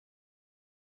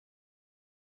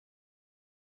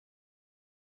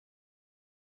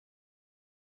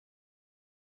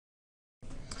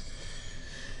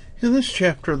In this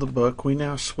chapter of the book, we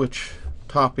now switch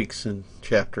topics in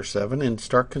Chapter 7 and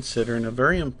start considering a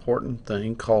very important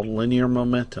thing called linear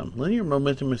momentum. Linear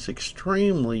momentum is an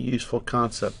extremely useful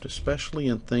concept, especially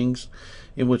in things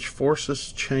in which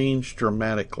forces change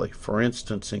dramatically, for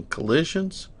instance, in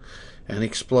collisions and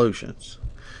explosions.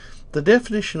 The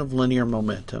definition of linear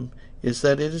momentum is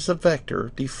that it is a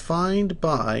vector defined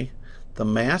by the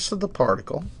mass of the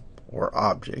particle, or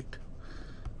object,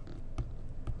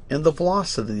 and the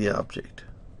velocity of the object.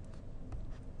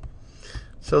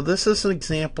 So this is an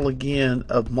example again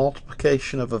of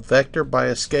multiplication of a vector by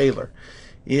a scalar.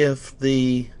 If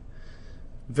the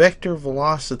vector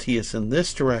velocity is in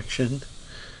this direction,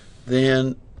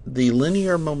 then the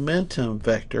linear momentum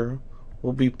vector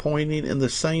will be pointing in the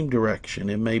same direction.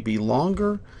 It may be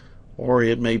longer or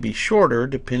it may be shorter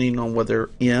depending on whether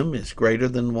m is greater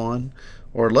than 1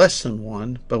 or less than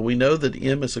 1, but we know that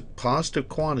m is a positive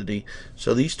quantity,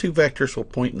 so these two vectors will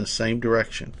point in the same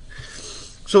direction.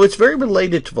 So it's very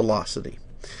related to velocity.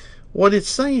 What it's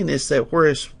saying is that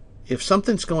whereas if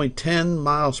something's going 10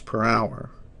 miles per hour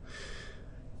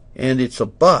and it's a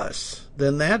bus,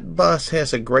 then that bus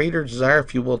has a greater desire,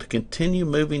 if you will, to continue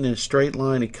moving in a straight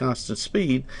line at constant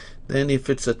speed than if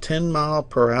it's a 10 mile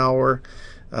per hour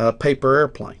paper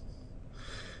airplane.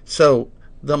 So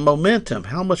the momentum,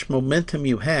 how much momentum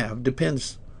you have,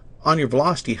 depends on your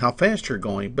velocity, how fast you're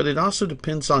going, but it also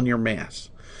depends on your mass.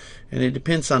 And it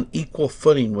depends on equal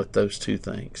footing with those two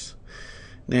things.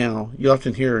 Now, you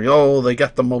often hear, oh, they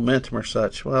got the momentum or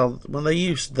such. Well, when they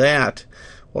use that,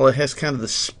 well, it has kind of the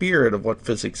spirit of what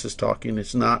physics is talking.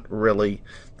 It's not really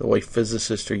the way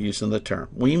physicists are using the term.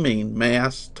 We mean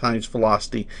mass times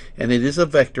velocity, and it is a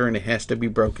vector, and it has to be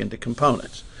broken into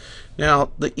components.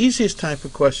 Now, the easiest type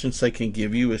of questions they can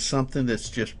give you is something that's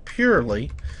just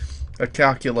purely a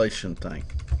calculation thing.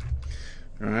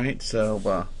 All right,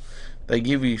 so they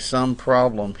give you some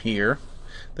problem here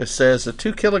that says a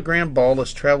 2 kilogram ball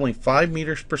is traveling 5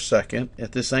 meters per second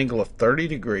at this angle of 30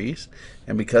 degrees,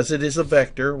 and because it is a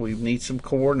vector, we need some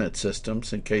coordinate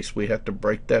systems in case we have to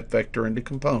break that vector into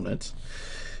components,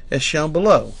 as shown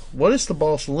below. What is the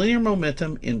ball's linear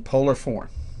momentum in polar form?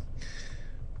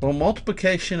 Well,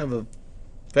 multiplication of a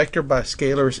vector by a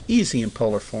scalar is easy in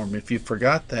polar form. If you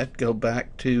forgot that, go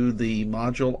back to the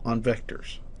module on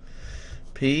vectors.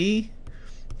 P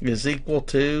is equal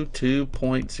to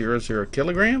 2.00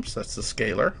 kilograms. That's the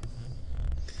scalar.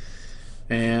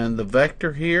 And the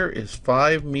vector here is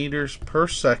 5 meters per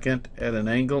second at an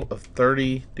angle of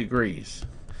 30 degrees.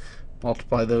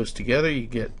 Multiply those together, you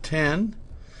get 10.0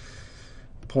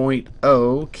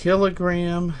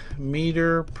 kilogram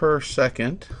meter per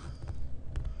second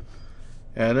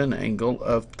at an angle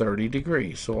of 30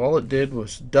 degrees. So all it did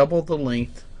was double the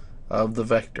length of the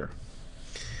vector.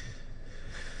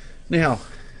 Now,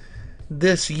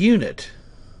 this unit,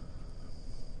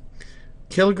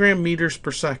 kilogram meters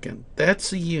per second, that's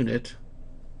the unit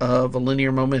of a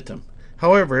linear momentum.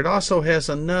 However, it also has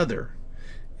another.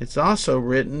 It's also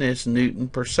written as Newton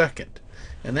per second.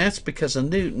 And that's because a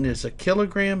Newton is a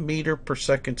kilogram meter per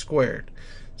second squared.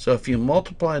 So if you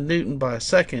multiply Newton by a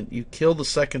second, you kill the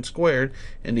second squared,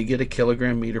 and you get a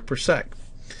kilogram meter per sec.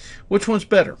 Which one's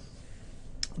better?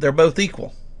 They're both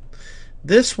equal.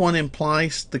 This one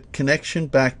implies the connection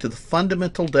back to the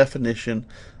fundamental definition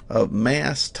of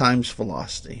mass times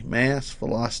velocity. Mass,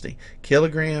 velocity,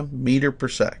 kilogram, meter per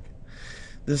sec.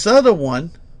 This other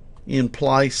one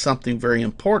implies something very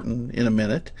important in a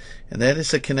minute, and that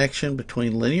is a connection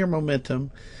between linear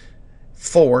momentum,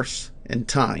 force, and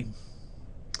time.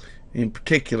 In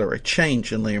particular, a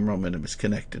change in linear momentum is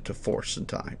connected to force and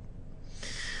time.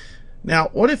 Now,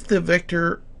 what if the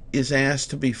vector is asked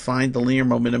to find the linear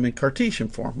momentum in Cartesian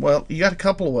form? Well, you got a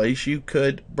couple of ways. You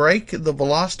could break the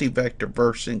velocity vector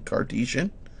verse in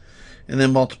Cartesian and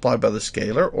then multiply by the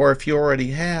scalar, or if you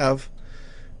already have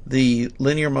the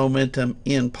linear momentum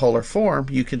in polar form,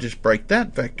 you can just break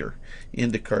that vector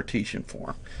into Cartesian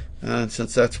form. And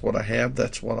since that's what I have,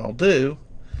 that's what I'll do.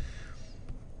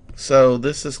 So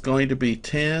this is going to be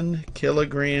 10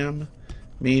 kilogram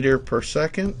meter per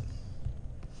second,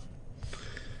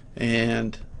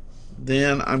 and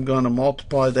then I'm going to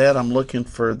multiply that. I'm looking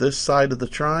for this side of the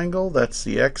triangle. That's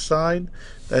the x side.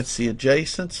 That's the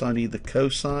adjacent, so I need the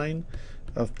cosine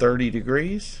of 30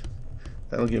 degrees.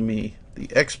 That'll give me the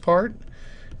x part,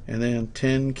 and then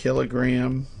 10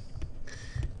 kilogram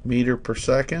meter per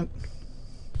second.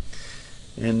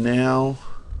 And now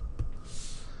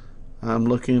I'm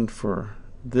looking for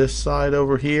this side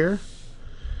over here,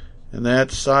 and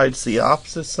that side's the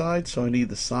opposite side, so I need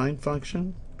the sine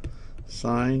function.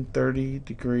 Sine 30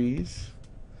 degrees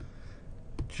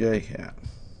j hat.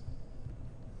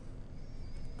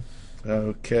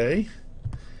 Okay,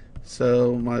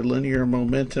 so my linear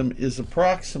momentum is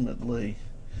approximately,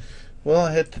 well,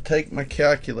 I had to take my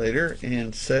calculator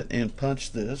and set and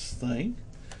punch this thing.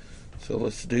 So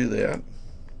let's do that.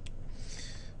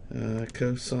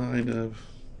 Cosine of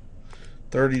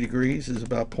 30 degrees is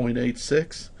about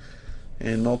 0.86,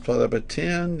 and multiply that by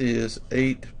 10 is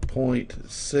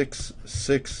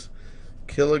 8.66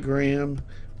 kilogram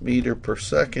meter per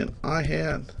second I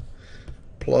hat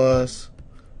plus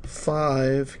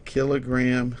 5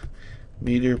 kilogram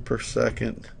meter per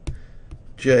second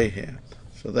J hat.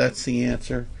 So that's the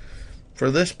answer for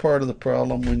this part of the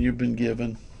problem when you've been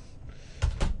given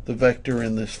the vector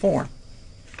in this form.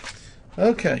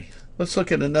 Okay, let's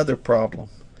look at another problem.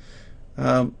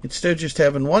 Instead of just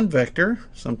having one vector,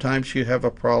 sometimes you have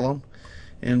a problem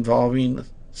involving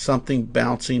something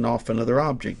bouncing off another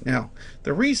object. Now,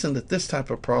 the reason that this type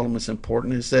of problem is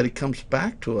important is that it comes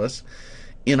back to us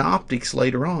in optics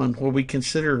later on, where we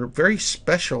consider very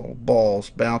special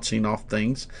balls bouncing off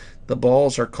things. The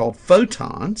balls are called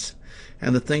photons,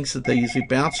 and the things that they usually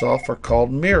bounce off are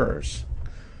called mirrors.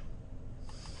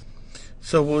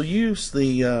 So we'll use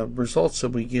the results that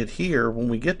we get here when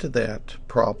we get to that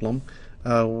problem.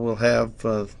 We'll have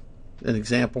an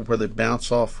example where they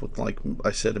bounce off with, like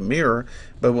I said, a mirror,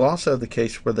 but we'll also have the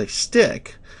case where they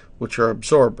stick, which are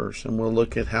absorbers, and we'll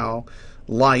look at how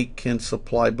light can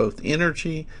supply both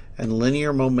energy and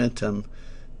linear momentum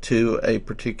to a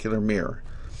particular mirror.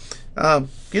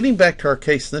 Getting back to our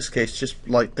case, in this case, just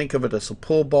like think of it as a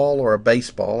pool ball or a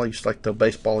baseball. I used to like to throw a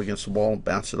baseball against the wall and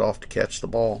bounce it off to catch the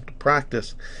ball to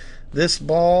practice. This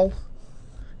ball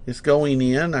is going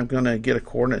in. I'm going to get a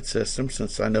coordinate system.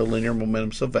 Since I know linear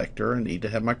momentum is a vector, I need to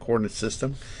have my coordinate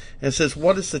system. And it says,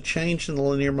 what is the change in the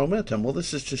linear momentum? Well,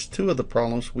 this is just two of the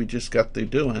problems we just got through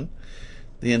doing.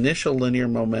 The initial linear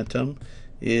momentum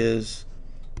is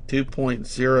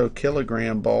 2.0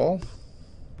 kilogram ball,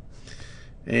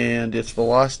 and its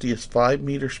velocity is 5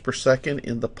 meters per second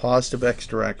in the positive x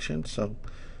direction. So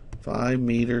 5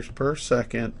 meters per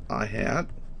second I hat.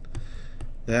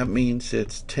 That means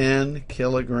it's 10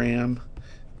 kilogram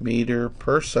meter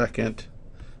per second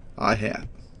I hat.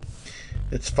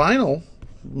 Its final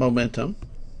momentum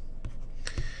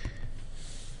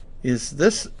is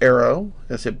this arrow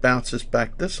as it bounces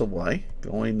back this way,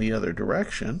 going the other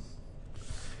direction,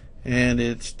 and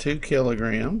it's 2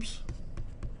 kilograms.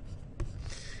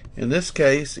 In this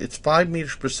case, it's 5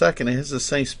 meters per second. It has the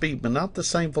same speed, but not the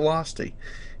same velocity.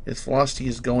 Its velocity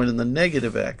is going in the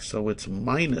negative x, so it's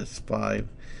minus 5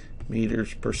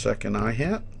 meters per second I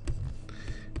hat.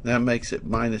 That makes it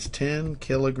minus 10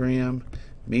 kilogram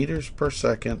meters per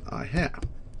second I hat.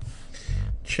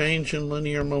 Change in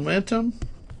linear momentum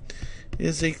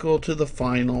is equal to the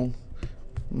final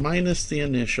minus the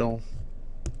initial.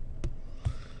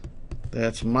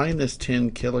 That's minus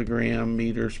 10 kilogram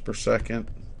meters per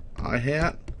second I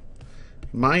hat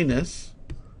minus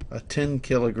a 10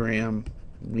 kilogram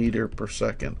meter per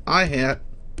second I hat.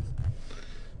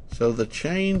 So the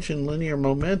change in linear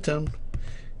momentum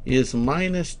is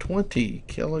minus 20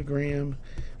 kilogram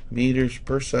meters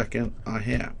per second I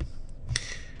hat.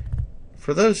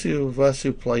 For those of us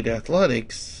who played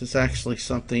athletics, it's actually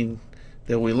something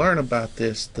that we learn about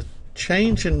this. The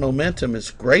change in momentum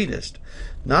is greatest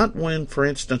not when, for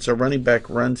instance, a running back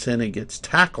runs in and gets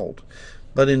tackled,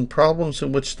 but in problems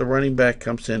in which the running back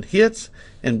comes in, hits,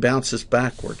 and bounces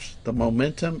backwards. The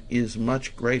momentum is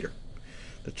much greater.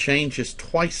 The change is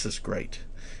twice as great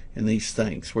in these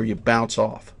things where you bounce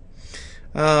off.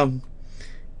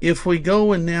 If we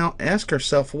go and now ask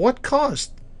ourselves, what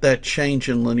caused that change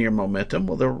in linear momentum?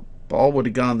 Well, the ball would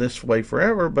have gone this way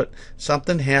forever, but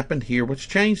something happened here which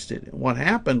changed it. And what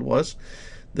happened was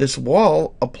this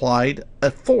wall applied a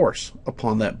force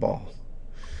upon that ball.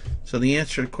 So the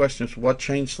answer to the question is, what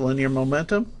changed the linear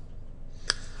momentum?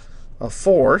 A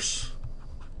force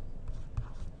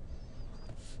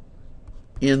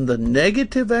in the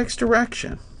negative x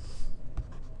direction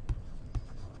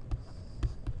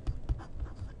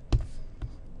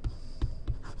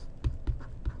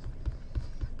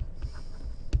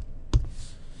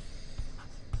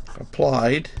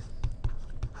applied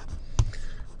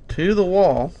to the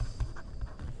wall,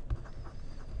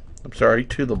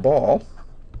 to the ball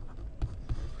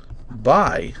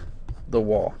by the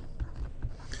wall.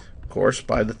 Of course,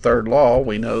 by the third law,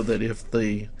 we know that if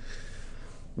the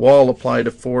wall applied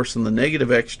a force in the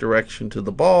negative x direction to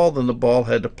the ball, then the ball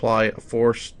had to apply a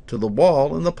force to the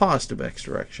wall in the positive x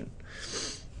direction.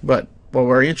 But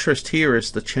our interest here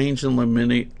is the change in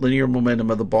linear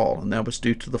momentum of the ball, and that was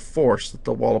due to the force that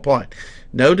the wall applied.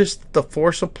 Notice that the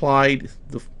force applied,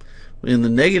 the in the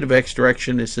negative x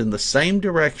direction is in the same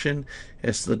direction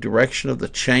as the direction of the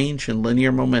change in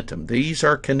linear momentum. These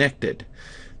are connected.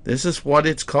 This is what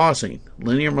it's causing,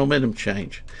 linear momentum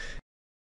change.